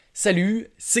Salut,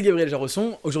 c'est Gabriel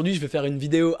Jarosson. Aujourd'hui, je vais faire une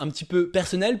vidéo un petit peu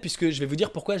personnelle puisque je vais vous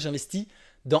dire pourquoi j'investis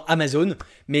dans Amazon.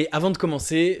 Mais avant de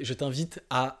commencer, je t'invite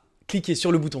à cliquer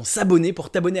sur le bouton s'abonner pour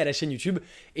t'abonner à la chaîne YouTube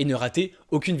et ne rater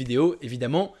aucune vidéo.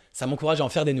 Évidemment, ça m'encourage à en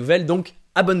faire des nouvelles, donc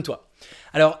abonne-toi.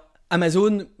 Alors,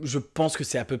 Amazon, je pense que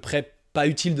c'est à peu près pas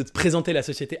utile de te présenter la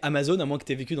société Amazon, à moins que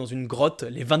tu aies vécu dans une grotte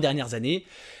les 20 dernières années.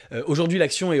 Aujourd'hui,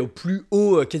 l'action est au plus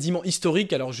haut quasiment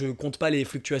historique. Alors, je compte pas les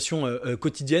fluctuations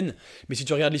quotidiennes, mais si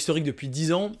tu regardes l'historique depuis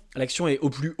 10 ans, l'action est au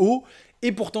plus haut.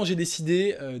 Et pourtant, j'ai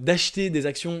décidé d'acheter des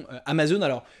actions Amazon.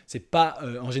 Alors, c'est pas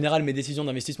en général mes décisions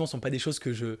d'investissement sont pas des choses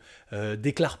que je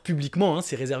déclare publiquement. Hein.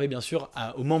 C'est réservé bien sûr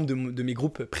aux membres de mes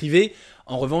groupes privés.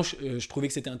 En revanche, je trouvais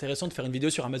que c'était intéressant de faire une vidéo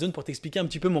sur Amazon pour t'expliquer un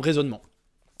petit peu mon raisonnement.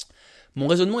 Mon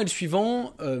raisonnement est le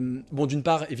suivant. Bon, d'une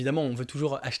part, évidemment, on veut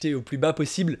toujours acheter au plus bas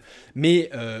possible, mais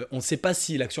on ne sait pas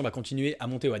si l'action va continuer à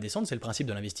monter ou à descendre. C'est le principe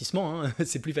de l'investissement. Hein.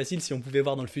 C'est plus facile si on pouvait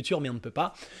voir dans le futur, mais on ne peut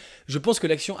pas. Je pense que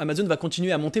l'action Amazon va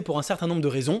continuer à monter pour un certain nombre de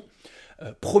raisons.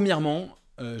 Premièrement,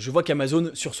 je vois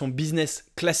qu'Amazon, sur son business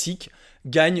classique,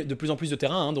 gagne de plus en plus de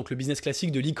terrain, hein, donc le business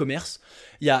classique de l'e-commerce.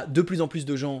 Il y a de plus en plus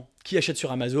de gens qui achètent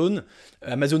sur Amazon.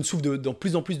 Amazon s'ouvre dans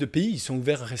plus en plus de pays. Ils sont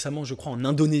ouverts récemment, je crois, en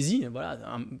Indonésie. Voilà,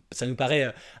 ça nous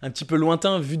paraît un petit peu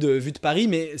lointain vu de Paris,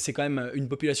 mais c'est quand même une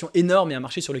population énorme et un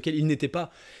marché sur lequel ils n'étaient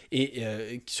pas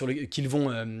et qu'ils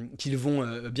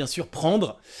vont bien sûr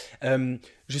prendre.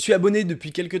 Je suis abonné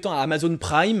depuis quelques temps à Amazon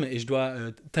Prime et je dois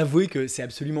t'avouer que c'est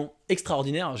absolument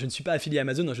extraordinaire. Alors, je ne suis pas affilié à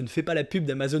Amazon, hein, je ne fais pas la pub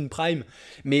d'Amazon Prime,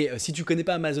 mais si tu connais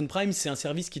pas Amazon Prime, c'est un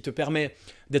service qui te permet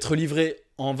d'être livré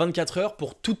en 24 heures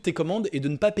pour toutes tes commandes et de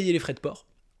ne pas payer les frais de port.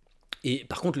 Et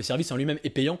par contre, le service en lui-même est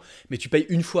payant, mais tu payes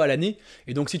une fois à l'année.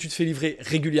 Et donc, si tu te fais livrer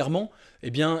régulièrement, eh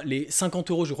bien, les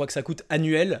 50 euros, je crois que ça coûte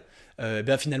annuel,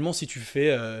 finalement, si tu fais,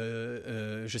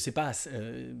 je sais pas,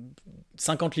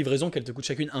 50 livraisons, qu'elles te coûtent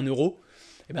chacune 1 euro,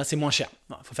 eh bien, c'est moins cher.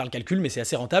 Il faut faire le calcul, mais c'est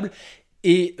assez rentable.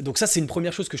 Et donc ça, c'est une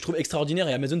première chose que je trouve extraordinaire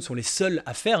et Amazon sont les seuls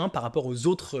à faire par rapport aux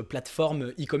autres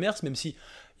plateformes e-commerce, même si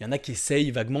il y en a qui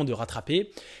essayent vaguement de rattraper.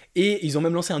 Et ils ont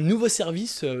même lancé un nouveau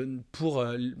service pour,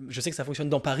 je sais que ça fonctionne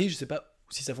dans Paris, je ne sais pas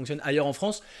si ça fonctionne ailleurs en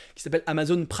France, qui s'appelle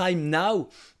Amazon Prime Now,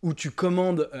 où tu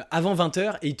commandes avant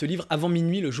 20h et ils te livrent avant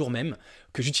minuit le jour même,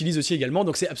 que j'utilise aussi également.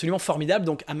 Donc c'est absolument formidable.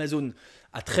 Donc Amazon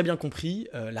a très bien compris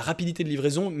la rapidité de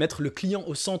livraison, mettre le client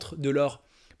au centre de leur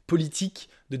politique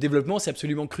de développement, c'est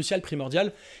absolument crucial,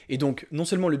 primordial. Et donc, non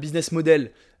seulement le business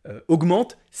model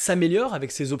augmente, s'améliore avec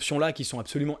ces options-là qui sont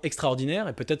absolument extraordinaires,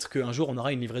 et peut-être qu'un jour, on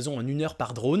aura une livraison en 1 heure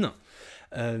par drone.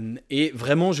 Et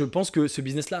vraiment, je pense que ce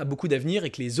business-là a beaucoup d'avenir et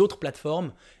que les autres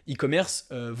plateformes e-commerce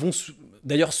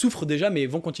d'ailleurs souffrent déjà, mais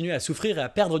vont continuer à souffrir et à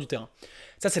perdre du terrain.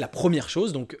 Ça, c'est la première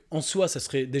chose. Donc, en soi, ça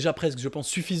serait déjà presque, je pense,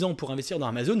 suffisant pour investir dans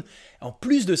Amazon. En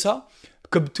plus de ça,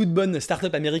 comme toute bonne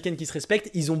start-up américaine qui se respecte,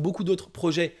 ils ont beaucoup d'autres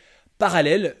projets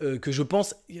parallèles que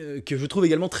je trouve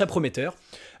également très prometteurs.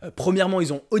 Premièrement,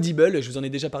 ils ont Audible, je vous en ai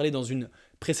déjà parlé dans une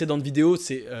précédente vidéo,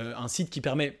 c'est un site qui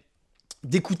permet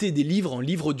d'écouter des livres en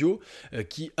livre audio,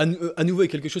 qui à nouveau est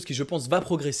quelque chose qui je pense va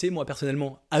progresser. Moi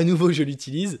personnellement, à nouveau je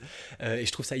l'utilise et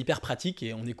je trouve ça hyper pratique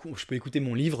et je peux écouter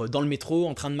mon livre dans le métro,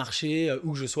 en train de marcher,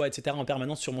 où que je sois, etc. en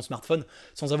permanence sur mon smartphone,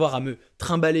 sans avoir à me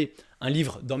trimballer un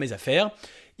livre dans mes affaires.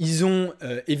 Ils ont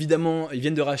évidemment, ils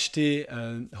viennent de racheter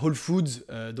Whole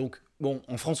Foods, donc bon,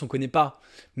 en France on ne connaît pas,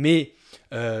 mais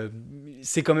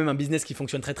c'est quand même un business qui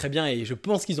fonctionne très très bien et je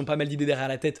pense qu'ils ont pas mal d'idées derrière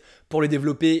la tête pour le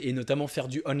développer et notamment faire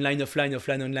du online, offline,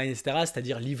 offline, online, etc.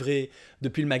 C'est-à-dire livrer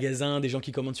depuis le magasin, des gens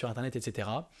qui commandent sur internet, etc.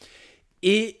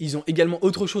 Et ils ont également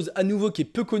autre chose à nouveau qui est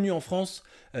peu connu en France,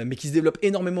 mais qui se développe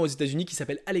énormément aux États-Unis, qui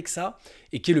s'appelle Alexa,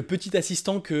 et qui est le petit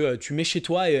assistant que tu mets chez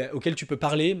toi et auquel tu peux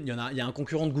parler. Il y a un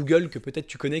concurrent de Google que peut-être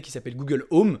tu connais qui s'appelle Google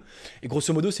Home. Et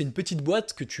grosso modo, c'est une petite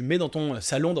boîte que tu mets dans ton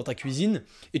salon, dans ta cuisine,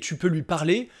 et tu peux lui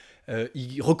parler.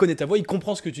 Il reconnaît ta voix, il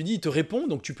comprend ce que tu dis, il te répond.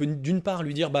 Donc tu peux d'une part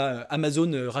lui dire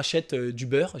Amazon rachète du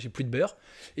beurre, j'ai plus de beurre,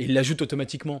 et il l'ajoute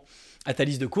automatiquement à ta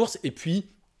liste de courses. Et puis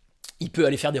il peut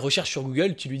aller faire des recherches sur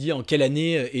Google, tu lui dis en quelle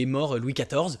année est mort Louis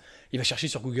XIV, il va chercher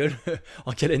sur Google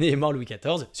en quelle année est mort Louis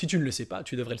XIV. Si tu ne le sais pas,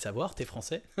 tu devrais le savoir, t'es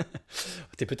français.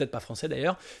 T'es peut-être pas français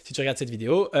d'ailleurs, si tu regardes cette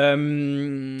vidéo.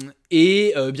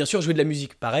 Et bien sûr jouer de la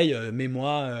musique, pareil,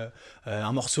 mets-moi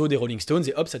un morceau des Rolling Stones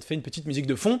et hop, ça te fait une petite musique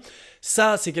de fond.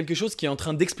 Ça, c'est quelque chose qui est en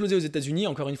train d'exploser aux États-Unis.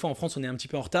 Encore une fois, en France, on est un petit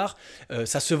peu en retard.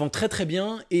 Ça se vend très très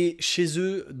bien et chez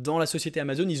eux, dans la société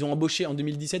Amazon, ils ont embauché en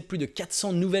 2017 plus de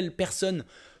 400 nouvelles personnes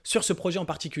sur ce projet en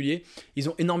particulier. Ils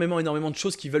ont énormément de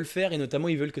choses qu'ils veulent faire et notamment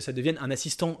ils veulent que ça devienne un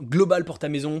assistant global pour ta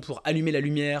maison, pour allumer la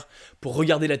lumière, pour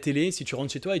regarder la télé. Si tu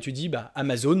rentres chez toi et tu dis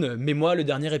Amazon, mets-moi le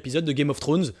dernier épisode de Game of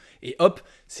Thrones et hop,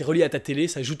 c'est relié à ta télé,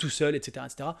 ça joue tout seul, etc.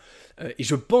 etc. Et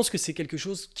je pense que c'est quelque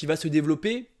chose qui va se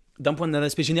développer d'un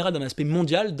aspect général, d'un aspect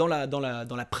mondial, dans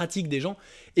la pratique des gens,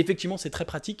 effectivement, c'est très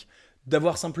pratique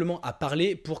d'avoir simplement à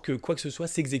parler pour que quoi que ce soit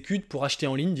s'exécute, pour acheter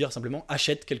en ligne, dire simplement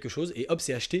achète quelque chose et hop,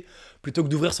 c'est acheté, plutôt que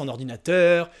d'ouvrir son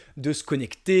ordinateur, de se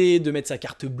connecter, de mettre sa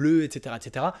carte bleue, etc.,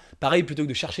 etc. Pareil, plutôt que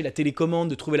de chercher la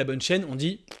télécommande, de trouver la bonne chaîne, on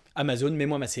dit Amazon,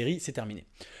 mets-moi ma série, c'est terminé.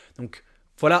 Donc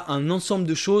voilà un ensemble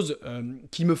de choses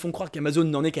qui me font croire qu'Amazon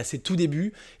n'en est qu'à ses tout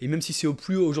débuts, et même si c'est au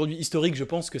plus haut aujourd'hui historique, je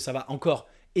pense que ça va encore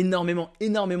énormément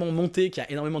monter, qu'il y a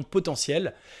énormément de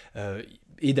potentiel.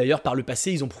 Et d'ailleurs, par le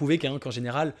passé, ils ont prouvé qu'en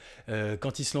général,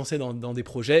 quand ils se lançaient dans des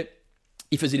projets,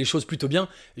 ils faisaient les choses plutôt bien.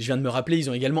 Je viens de me rappeler, ils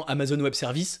ont également Amazon Web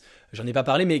Service, j'en ai pas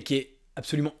parlé, mais qui est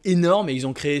absolument énorme, et ils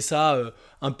ont créé ça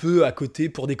un peu à côté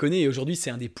pour déconner, et aujourd'hui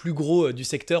c'est un des plus gros du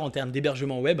secteur en termes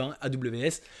d'hébergement web,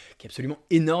 AWS, qui est absolument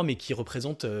énorme et qui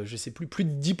représente, je sais plus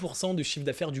de 10% du chiffre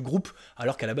d'affaires du groupe,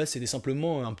 alors qu'à la base c'était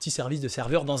simplement un petit service de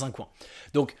serveur dans un coin.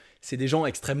 Donc c'est des gens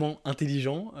extrêmement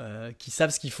intelligents, qui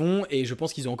savent ce qu'ils font, et je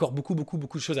pense qu'ils ont encore beaucoup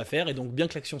de choses à faire, et donc bien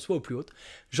que l'action soit au plus haute,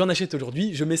 j'en achète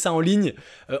aujourd'hui, je mets ça en ligne,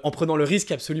 en prenant le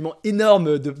risque absolument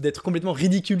énorme d'être complètement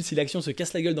ridicule si l'action se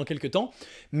casse la gueule dans quelques temps,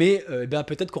 mais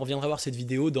peut-être qu'on reviendra voir cette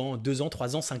vidéo dans 2 ans,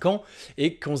 3 ans, 5 ans,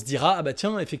 et qu'on se dira, ah bah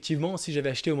tiens, effectivement, si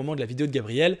j'avais acheté au moment de la vidéo de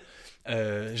Gabriel,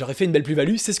 j'aurais fait une belle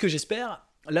plus-value, c'est ce que j'espère.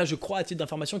 Là, je crois, à titre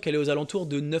d'information, qu'elle est aux alentours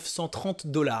de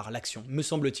 930$ l'action, me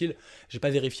semble-t-il. J'ai pas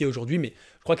vérifié aujourd'hui, mais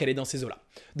je crois qu'elle est dans ces eaux-là.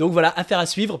 Donc voilà, affaire à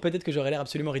suivre. Peut-être que j'aurais l'air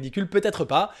absolument ridicule, peut-être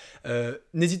pas.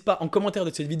 N'hésite pas en commentaire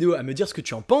de cette vidéo à me dire ce que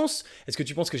tu en penses. Est-ce que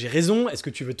tu penses que j'ai raison? Est-ce que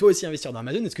tu veux toi aussi investir dans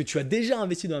Amazon? Est-ce que tu as déjà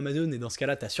investi dans Amazon? Et dans ce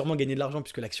cas-là, tu as sûrement gagné de l'argent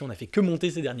puisque l'action n'a fait que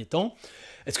monter ces derniers temps.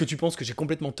 Est-ce que tu penses que j'ai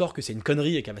complètement tort, que c'est une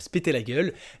connerie et qu'elle va se péter la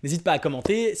gueule? N'hésite pas à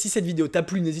commenter. Si cette vidéo t'a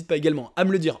plu, n'hésite pas également à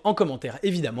me le dire en commentaire,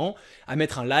 évidemment, à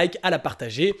mettre un like, à la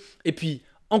partager. Et puis,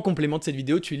 en complément de cette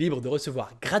vidéo, tu es libre de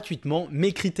recevoir gratuitement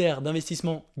mes critères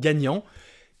d'investissement gagnants.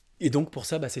 Et donc pour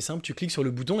ça, c'est simple, tu cliques sur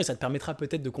le bouton et ça te permettra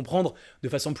peut-être de comprendre de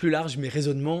façon plus large mes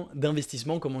raisonnements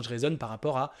d'investissement, comment je raisonne par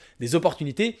rapport à des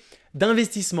opportunités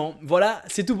d'investissement. Voilà,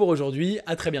 c'est tout pour aujourd'hui,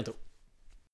 à très bientôt.